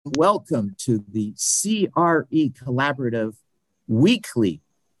Welcome to the CRE Collaborative Weekly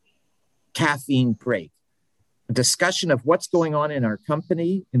Caffeine Break, a discussion of what's going on in our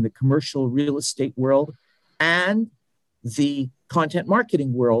company, in the commercial real estate world, and the content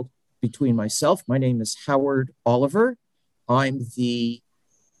marketing world between myself. My name is Howard Oliver. I'm the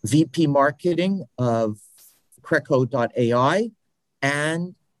VP Marketing of Creco.ai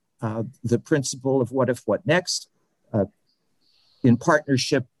and the principal of What If, What Next, in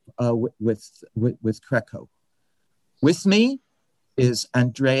partnership with Creco. With me is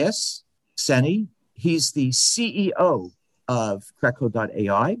Andreas Seni. He's the CEO of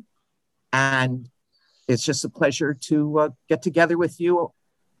Creco.ai, and it's just a pleasure to get together with you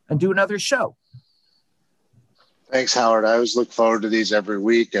and do another show. Thanks, Howard. I always look forward to these every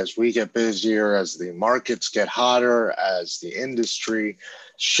week as we get busier, as the markets get hotter, as the industry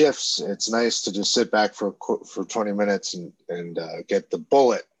shifts. It's nice to just sit back for 20 minutes and get the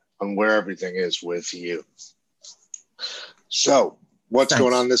bullet on where everything is with you. So what's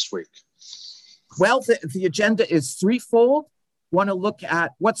going on this week? Well, the agenda is threefold. Want to look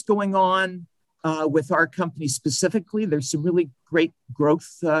at what's going on with our company specifically. There's some really great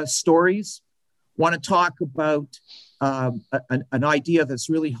growth stories. Want to talk about an idea that's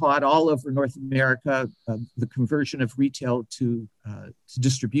really hot all over North America, the conversion of retail to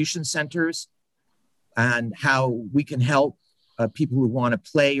distribution centers, and how we can help people who want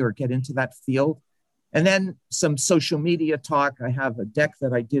to play or get into that field. And then some social media talk. I have a deck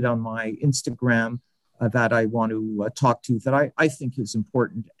that I did on my Instagram that I want to talk to that I think is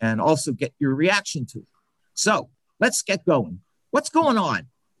important and also get your reaction to. So let's get going. What's going on?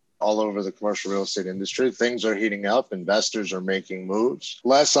 All over the commercial real estate industry, things are heating up. Investors are making moves,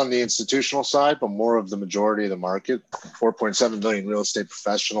 less on the institutional side, but more of the majority of the market. 4.7 million real estate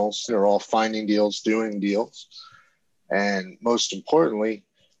professionals. They're all finding deals, doing deals. And most importantly,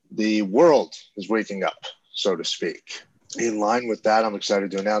 the world is waking up, so to speak. In line with that, I'm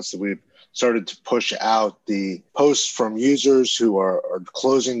excited to announce that we've started to push out the posts from users who are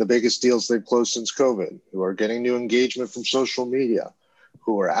closing the biggest deals they've closed since COVID, who are getting new engagement from social media,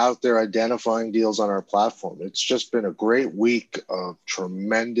 who are out there identifying deals on our platform. It's just been a great week of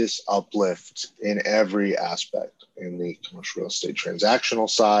tremendous uplift in every aspect in the commercial real estate transactional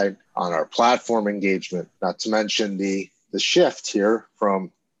side, on our platform engagement, not to mention the shift here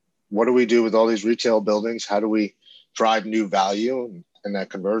from what do we do with all these retail buildings? How do we drive new value and that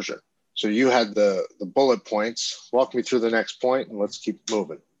conversion? So you had the bullet points. Walk me through the next point and let's keep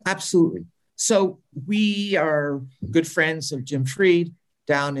moving. Absolutely. So we are good friends of Jim Fried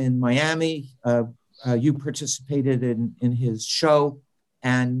down in Miami. You participated in his show.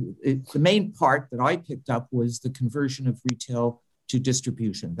 And the main part that I picked up was the conversion of retail to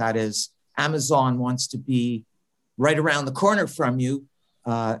distribution. That is, Amazon wants to be right around the corner from you,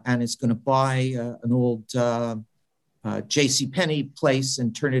 and it's going to buy an old JCPenney place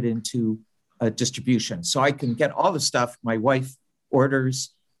and turn it into a distribution. So I can get all the stuff my wife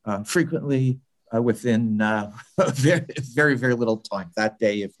orders frequently within very, very, very little time that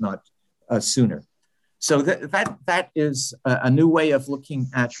day, if not sooner. So that is a new way of looking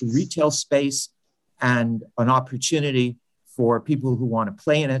at the retail space and an opportunity for people who want to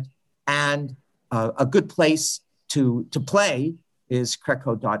play in it. And a good place to play is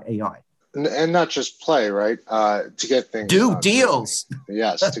Creco.ai. And not just play, right? To get things do done. Deals.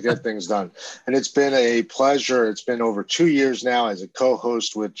 Yes, to get things done. And it's been a pleasure. It's been over 2 years now as a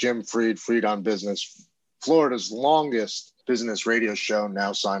co-host with Jim Fried, Fried on Business, Florida's longest business radio show,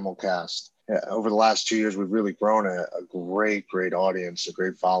 now simulcast. Over the last 2 years, we've really grown a great audience, a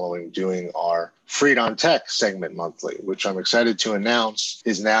great following doing our Fried on Tech segment monthly, which I'm excited to announce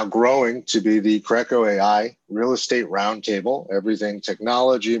is now growing to be the Creco.ai Real Estate Roundtable, everything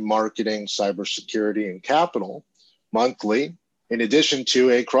technology, marketing, cybersecurity, and capital monthly, in addition to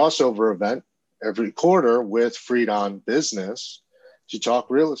a crossover event every quarter with Fried on Business to talk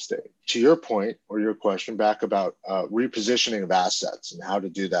real estate. To your point or your question back about repositioning of assets and how to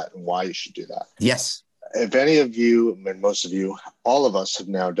do that and why you should do that. Yes. If any of you, and most of you, all of us have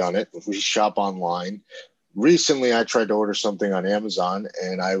now done it. We shop online. Recently, I tried to order something on Amazon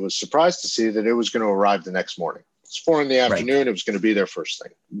and I was surprised to see that it was going to arrive the next morning. It's 4 p.m. Right. It was going to be there first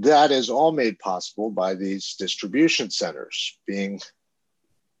thing. That is all made possible by these distribution centers being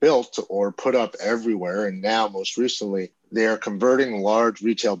built or put up everywhere. And now, most recently, they are converting large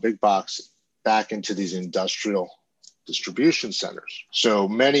retail big box back into these industrial distribution centers. So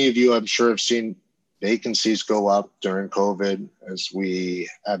many of you, I'm sure, have seen vacancies go up during COVID as we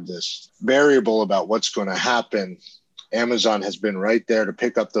have this variable about what's going to happen Amazon has been right there to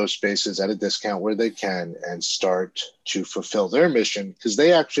pick up those spaces at a discount where they can and start to fulfill their mission, because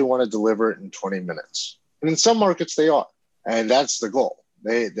they actually want to deliver it in 20 minutes. And in some markets they are. And that's the goal.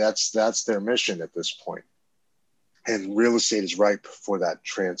 That's their mission at this point. And real estate is ripe for that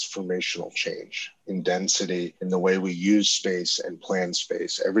transformational change in density, in the way we use space and plan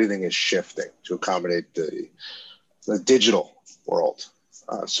space. Everything is shifting to accommodate the digital world,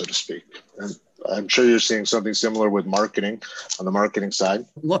 so to speak. And I'm sure you're seeing something similar with marketing on the marketing side.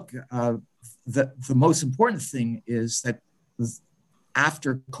 Look, the most important thing is that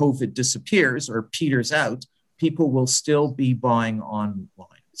after COVID disappears or peters out, people will still be buying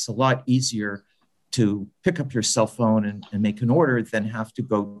online. It's a lot easier to pick up your cell phone and make an order than have to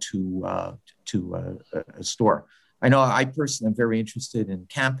go to a store. I know I personally am very interested in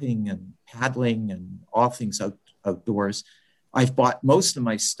camping and paddling and all things outdoors. I've bought most of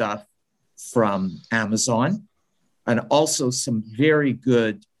my stuff from Amazon, and also some very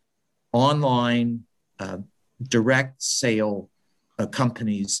good online direct sale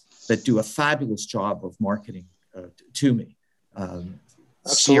companies that do a fabulous job of marketing to me.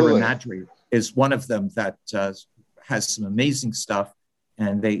 Sierra Madre is one of them that has some amazing stuff,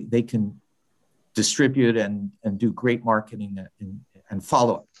 and they can distribute and do great marketing and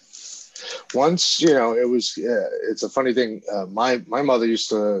follow up. Once, it's a funny thing. My mother used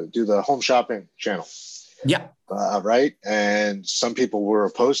to do the home shopping channel. Yeah. Right. And some people were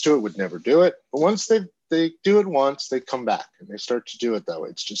opposed to it, would never do it. But once they do it once, they come back and they start to do it that way.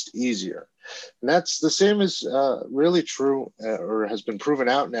 It's just easier. And that's the same as really true or has been proven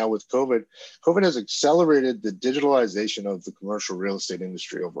out now with COVID. COVID has accelerated the digitalization of the commercial real estate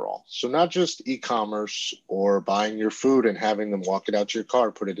industry overall. So not just e-commerce or buying your food and having them walk it out to your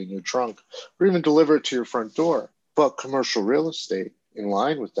car, put it in your trunk, or even deliver it to your front door, but commercial real estate in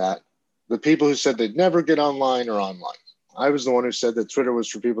line with that. The people who said they'd never get online are online. I was the one who said that Twitter was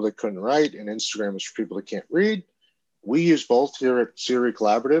for people that couldn't write and Instagram was for people that can't read. We use both here at CRE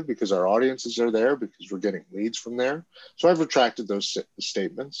Collaborative because our audiences are there, because we're getting leads from there. So I've retracted those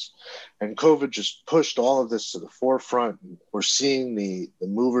statements. And COVID just pushed all of this to the forefront. We're seeing the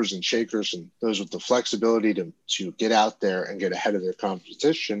movers and shakers and those with the flexibility to get out there and get ahead of their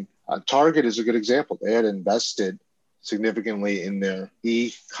competition. Target is a good example. They had invested significantly in their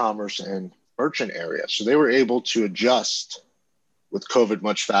e-commerce and merchant area. So they were able to adjust with COVID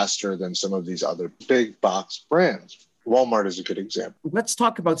much faster than some of these other big box brands. Walmart is a good example. Let's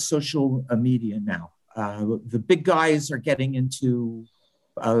talk about social media now. The big guys are getting into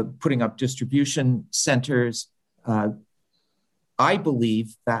putting up distribution centers. I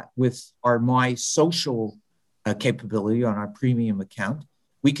believe that with our My Social capability on our premium account,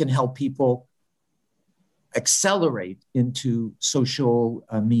 we can help people accelerate into social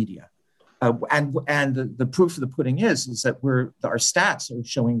media. And the proof of the pudding is that our stats are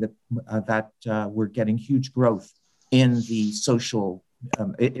showing that we're getting huge growth in the social,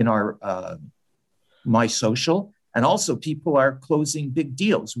 in our My Social, and also people are closing big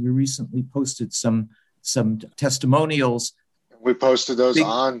deals. We recently posted some testimonials. We posted those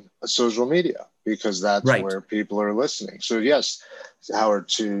on social media because that's right. where people are listening. So yes, Howard,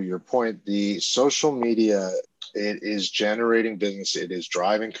 to your point, the social media, it is generating business. It is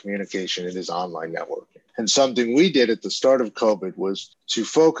driving communication. It is online networking. And something we did at the start of COVID was to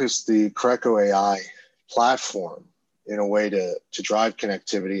focus the Creco AI platform in a way to drive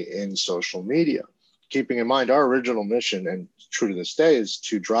connectivity in social media. Keeping in mind our original mission, and true to this day, is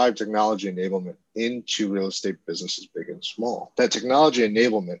to drive technology enablement into real estate businesses, big and small. That technology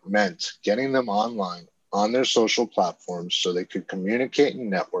enablement meant getting them online on their social platforms so they could communicate and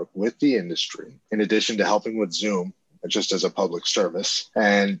network with the industry, in addition to helping with Zoom, just as a public service.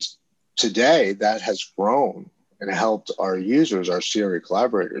 And today that has grown and helped our users, our CRE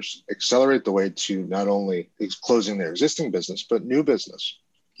collaborators, accelerate the way to not only closing their existing business, but new business.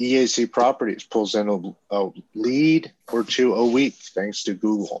 EAC Properties pulls in a lead or two a week, thanks to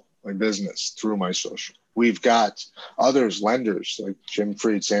Google My Business through My Social. We've got others, lenders like Jim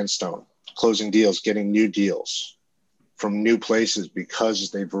Fried Sandstone, closing deals, getting new deals from new places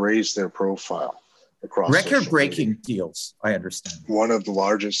because they've raised their profile across record-breaking deals, I understand. One of the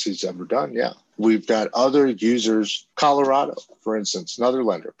largest he's ever done, yeah. We've got other users, Colorado, for instance, another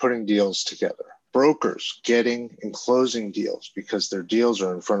lender, putting deals together. Brokers getting and closing deals because their deals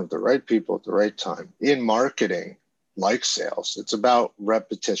are in front of the right people at the right time. In marketing, like sales, it's about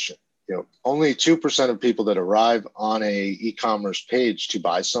repetition. Only 2% of people that arrive on a e-commerce page to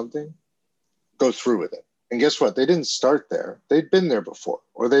buy something go through with it. And guess what? They didn't start there. They'd been there before,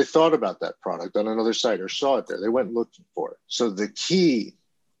 or they thought about that product on another site or saw it there. They went looking for it. So the key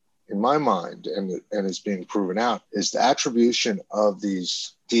in my mind, and is being proven out, is the attribution of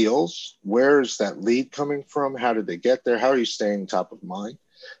these deals. Where is that lead coming from? How did they get there? How are you staying top of mind?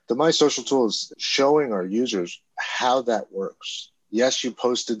 The My Social tool is showing our users how that works. Yes, you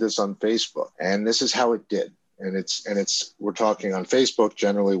posted this on Facebook, and this is how it did. And it's we're talking on Facebook,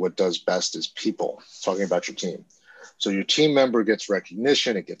 generally what does best is people, talking about your team. So your team member gets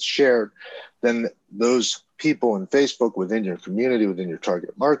recognition, it gets shared. Then those people in Facebook within your community, within your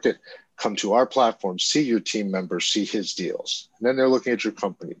target market, come to our platform, see your team member, see his deals. And then they're looking at your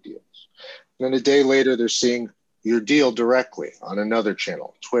company deals. And then a day later, they're seeing your deal directly on another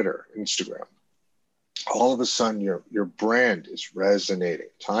channel, Twitter, Instagram. All of a sudden, your brand is resonating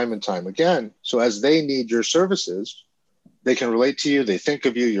time and time again. So as they need your services, they can relate to you. They think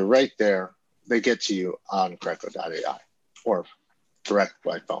of you. You're right there. They get to you on Creco.ai or direct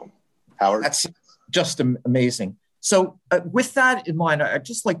by phone. Howard? That's just amazing. So with that in mind, I'd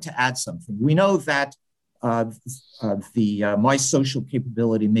just like to add something. We know that the My Social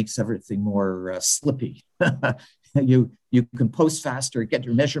capability makes everything more slippy. You can post faster, get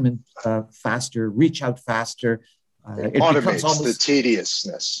your measurement faster, reach out faster. It automates almost the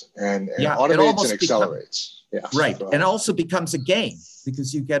tediousness and automates and accelerates. Yeah, right. And it also becomes a game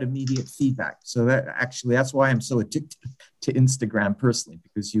because you get immediate feedback. So that's why I'm so addicted to Instagram personally,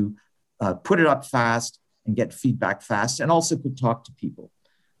 because you put it up fast and get feedback fast, and also could talk to people.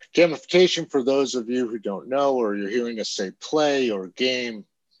 Gamification, for those of you who don't know, or you're hearing us say play or game,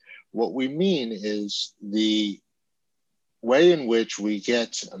 what we mean is the way in which we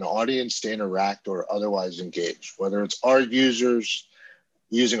get an audience to interact or otherwise engage, whether it's our users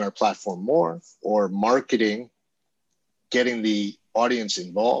using our platform more or marketing, getting the audience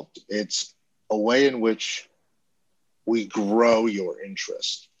involved. It's a way in which we grow your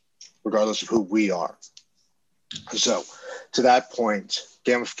interest, regardless of who we are. So to that point,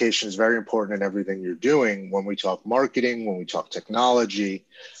 gamification is very important in everything you're doing. When we talk marketing, when we talk technology,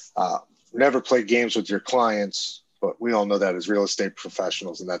 never play games with your clients, but we all know that as real estate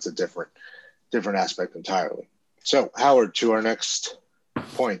professionals, and that's a different aspect entirely. So Howard, to our next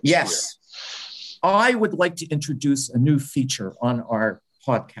point. Yes. Here. I would like to introduce a new feature on our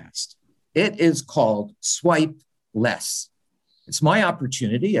podcast. It is called Swipe Less. It's my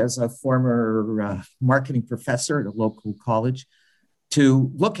opportunity as a former marketing professor at a local college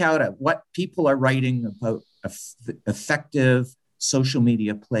to look out at what people are writing about effective social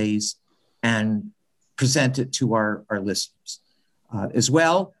media plays and present it to our listeners. As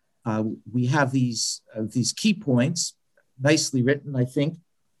well, we have these key points, nicely written, I think,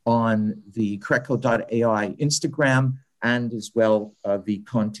 on the Creco.ai Instagram and as well the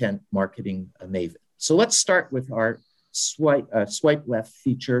Content Marketing Maven. So let's start with our swipe left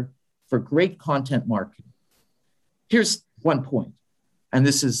feature for great content marketing. Here's one point, and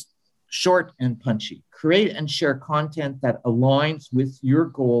this is short and punchy. Create and share content that aligns with your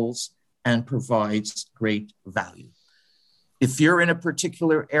goals and provides great value. If you're in a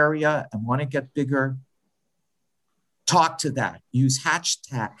particular area and want to get bigger, talk to that. Use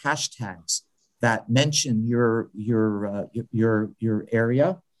hashtags that mention your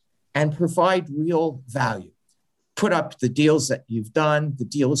area and provide real value. Put up the deals that you've done, the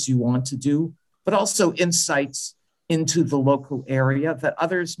deals you want to do, but also insights into the local area that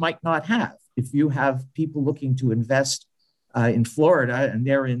others might not have. If you have people looking to invest in Florida and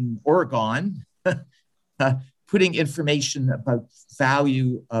they're in Oregon, putting information about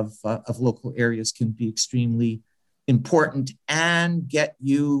value of local areas can be extremely important and get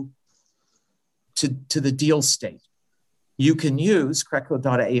you to the deal state. You can use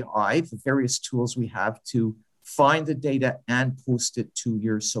Creco.ai, the various tools we have, to find the data and post it to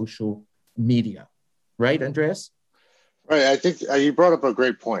your social media. Right, Andreas? Right. I think you brought up a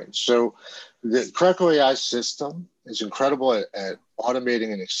great point. So the Creco AI system is incredible at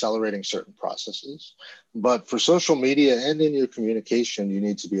automating and accelerating certain processes. But for social media and in your communication, you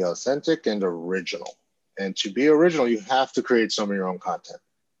need to be authentic and original. And to be original, you have to create some of your own content.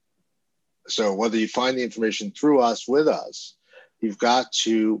 So whether you find the information through us, with us, you've got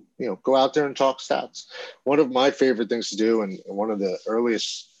to go out there and talk stats. One of my favorite things to do, and one of the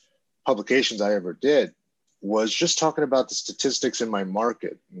earliest publications I ever did, was just talking about the statistics in my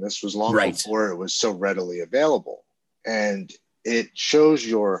market. And this was long before it was so readily available. And it shows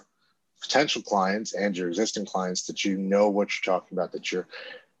your potential clients and your existing clients that you know what you're talking about, that you're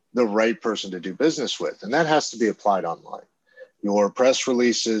the right person to do business with. And that has to be applied online. Your press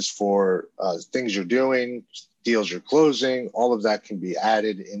releases for things you're doing, deals you're closing, all of that can be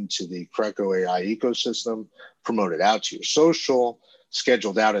added into the Creco AI ecosystem, promoted out to your social,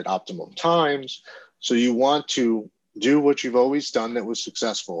 scheduled out at optimum times. So you want to do what you've always done that was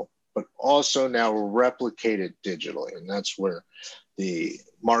successful but also now replicate it digitally. And that's where the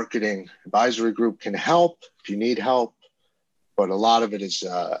marketing advisory group can help if you need help. But a lot of it is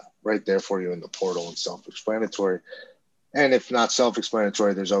right there for you in the portal and self-explanatory. And if not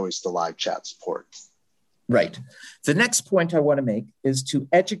self-explanatory, there's always the live chat support. Right. The next point I want to make is to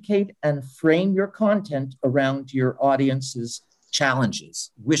educate and frame your content around your audience's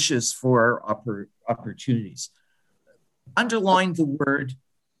challenges, wishes for opportunities. Underline the word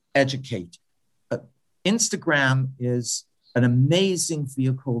educate. Instagram is an amazing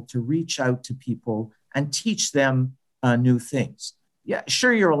vehicle to reach out to people and teach them new things. Yeah,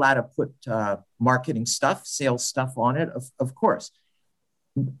 sure, you're allowed to put marketing stuff, sales stuff on it, of course.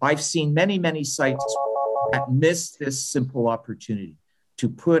 I've seen many, many sites that miss this simple opportunity to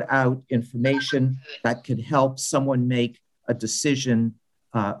put out information that could help someone make a decision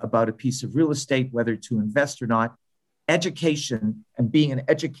about a piece of real estate, whether to invest or not. Education and being an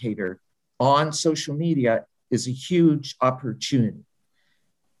educator on social media is a huge opportunity.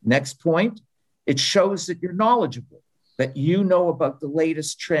 Next point, it shows that you're knowledgeable, that you know about the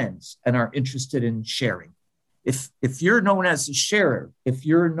latest trends and are interested in sharing. If you're known as a sharer, if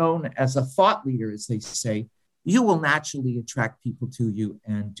you're known as a thought leader, as they say, you will naturally attract people to you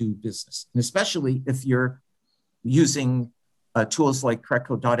and do business. And especially if you're using tools like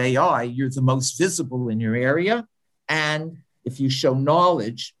Creco.ai, you're the most visible in your area. And if you show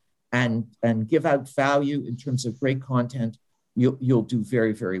knowledge and give out value in terms of great content, you'll do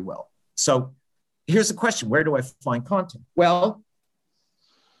very, very well. So here's a question: where do I find content? Well,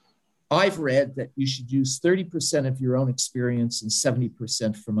 I've read that you should use 30% of your own experience and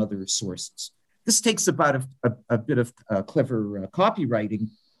 70% from other sources. This takes about a bit of clever copywriting,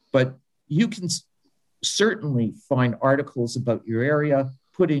 but you can certainly find articles about your area,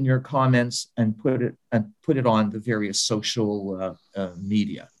 put in your comments, and put it on the various social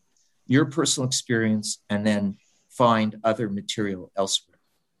media. Your personal experience, and then find other material elsewhere.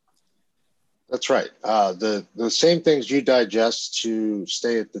 That's right. The same things you digest to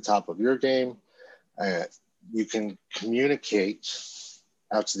stay at the top of your game, you can communicate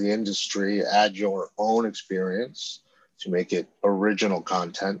out to the industry, add your own experience to make it original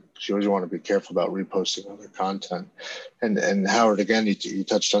content. You always want to be careful about reposting other content. And Howard, again, you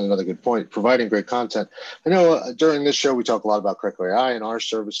touched on another good point, providing great content. I know during this show, we talk a lot about Creco.ai and our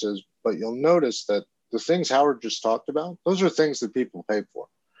services, but you'll notice that the things Howard just talked about, those are things that people pay for.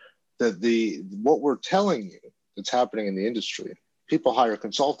 What we're telling you that's happening in the industry, people hire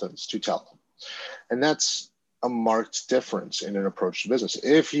consultants to tell them. And that's a marked difference in an approach to business.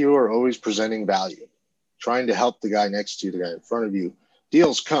 If you are always presenting value, trying to help the guy next to you, the guy in front of you,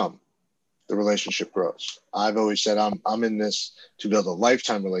 deals come, the relationship grows. I've always said I'm in this to build a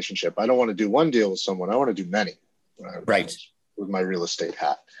lifetime relationship. I don't want to do one deal with someone. I want to do many. Right. With my real estate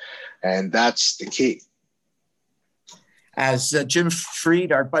hat. And that's the key. As Jim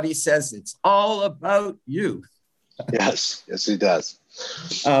Fried, our buddy, says, it's all about you. Yes, he does.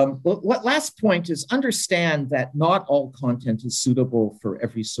 What last point is understand that not all content is suitable for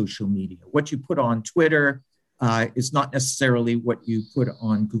every social media. What you put on Twitter is not necessarily what you put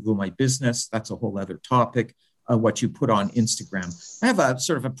on Google My Business. That's a whole other topic. What you put on Instagram. I have a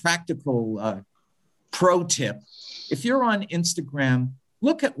sort of a practical pro tip. If you're on Instagram,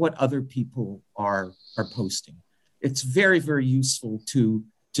 look at what other people are posting. It's very, very useful to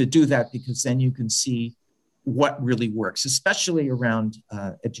do that, because then you can see what really works, especially around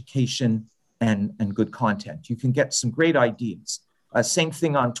education and good content. You can get some great ideas. Same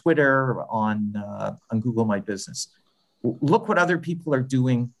thing on Twitter, on Google My Business. Look what other people are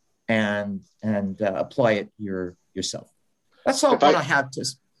doing and apply it yourself. That's all what I have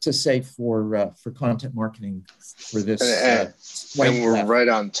to say for content marketing for this. And we're right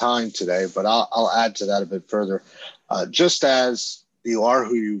on time today, but I'll add to that a bit further. Just as you are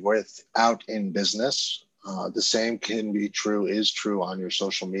who you're with out in business, the same is true on your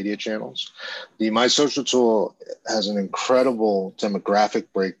social media channels. The My Social tool has an incredible demographic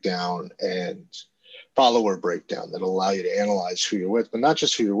breakdown and follower breakdown that'll allow you to analyze who you're with, but not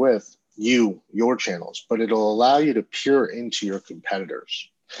just who you're with, your channels, but it'll allow you to peer into your competitors,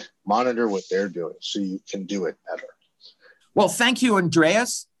 monitor what they're doing so you can do it better. Well, thank you,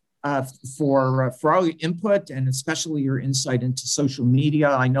 Andreas, for all your input and especially your insight into social media.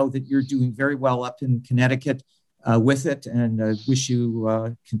 I know that you're doing very well up in Connecticut with it, and wish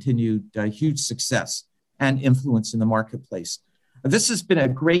you continued huge success and influence in the marketplace. This has been a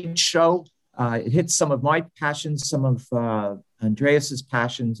great show. It hits some of my passions, some of Andreas's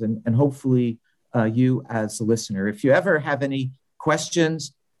passions, and hopefully you as a listener. If you ever have any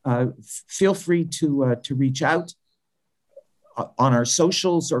questions, feel free to reach out. on our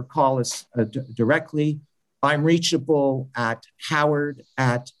socials or call us directly. I'm reachable at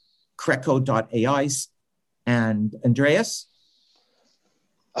howard@creco.ai. And Andreas?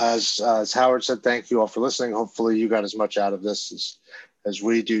 As Howard said, thank you all for listening. Hopefully you got as much out of this as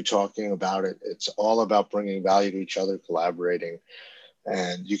we do talking about it. It's all about bringing value to each other, collaborating.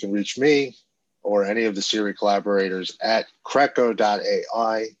 And you can reach me or any of the Siri collaborators at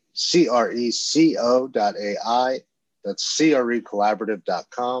creco.ai, creco.ai. That's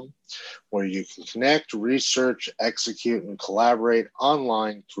crecollaborative.com, where you can connect, research, execute, and collaborate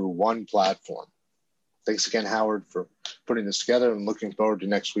online through one platform. Thanks again, Howard, for putting this together, and looking forward to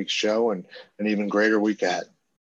next week's show and an even greater week ahead.